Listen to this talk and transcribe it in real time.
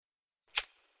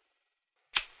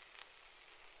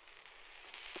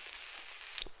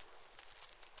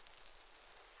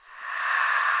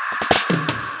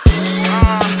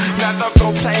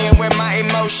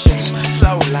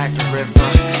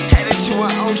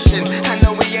emotion. I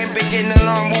know we ain't been getting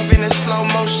along, moving in slow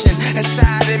motion.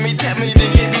 Inside of me, tell me to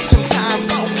give you some time,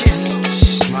 focus.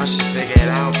 She's smart, she figured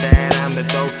out that I'm the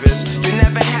dopest. You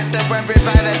never have to worry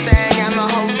about a thing, I'ma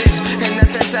hold this. And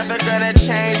nothing's ever gonna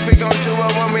change, we gon' do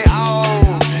it when we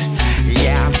old.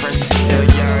 Yeah, I'm fresh and still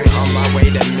young, on my way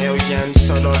to millions,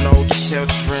 so don't know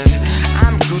children.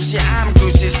 I'm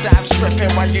Gucci, stop tripping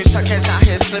while you suckers out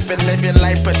here slipping. Live your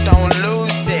life but don't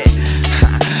lose it.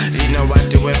 You know I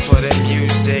do it for the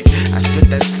music. I spit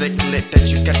that slick lit that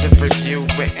you got to review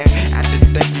it. And I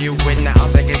did debut it, now all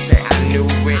they can say I knew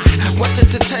it.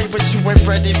 Wanted to tell you but you weren't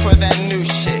ready for that new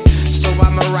shit. So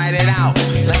I'ma write it out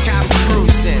like I'm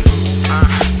cruising.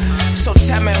 So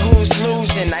tell me who's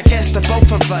losing? I guess the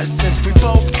both of us, since we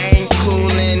both ain't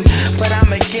coolin'. But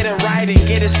I'ma get it right and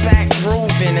get us back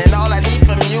grooving. And all I need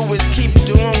from you is keep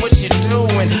doing what you're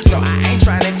doing. No, I ain't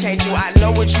trying to change you, I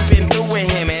know what you've been through with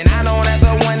him. And I don't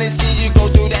ever wanna see you go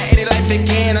through that any life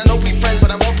again. I know we friends, but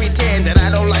I won't pretend that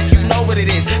I don't like you, know what it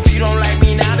is. If you don't like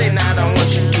me now, then I don't want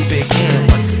you to begin.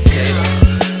 What's the deal?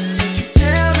 So you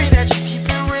tell me that you keep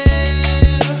it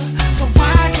real. So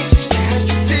why can't you say how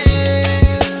you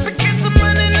feel? Because I'm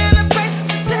running out of places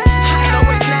to stay. I know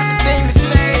it's not the thing to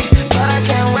say, but I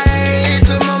can't wait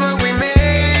the moment we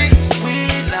make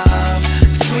sweet love,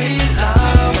 sweet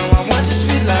love. No, I want your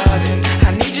sweet loving, I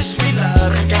need your sweet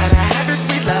love. I gotta have your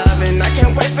sweet loving, I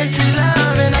can't wait for you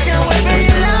loving, I can't wait for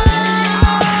you love.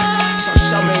 So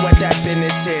show me what that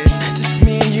business is. Just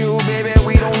me and you, baby,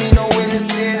 we don't need no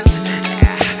witnesses.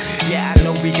 Yeah, I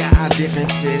know we got our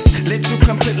differences. Live through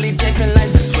completely different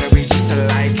lives, but swear we just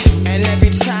alike. And every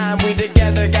time we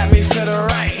together got me feeling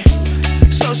right.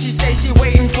 So she say she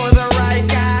waiting for the right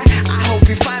guy. I hope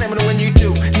you find him, and when you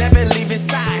do, never leave his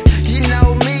side. You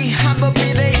know me, I'ma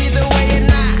be there either way or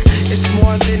not. It's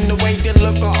more than the way you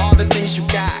look or all the things you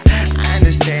got. I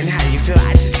understand how you feel,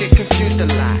 I just get confused a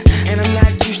lot. And I'm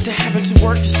not used to having to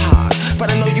work this hard,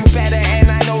 but I know you better, and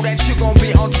I know that you gon'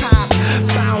 be on top,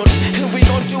 bound. And we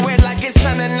gon' do it like it's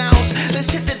unannounced.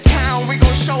 Let's hit the town, we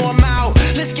gon' show them out.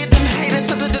 Let's get them haters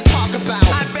something to talk about.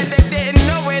 I bet they didn't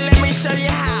know it, let me show you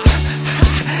how.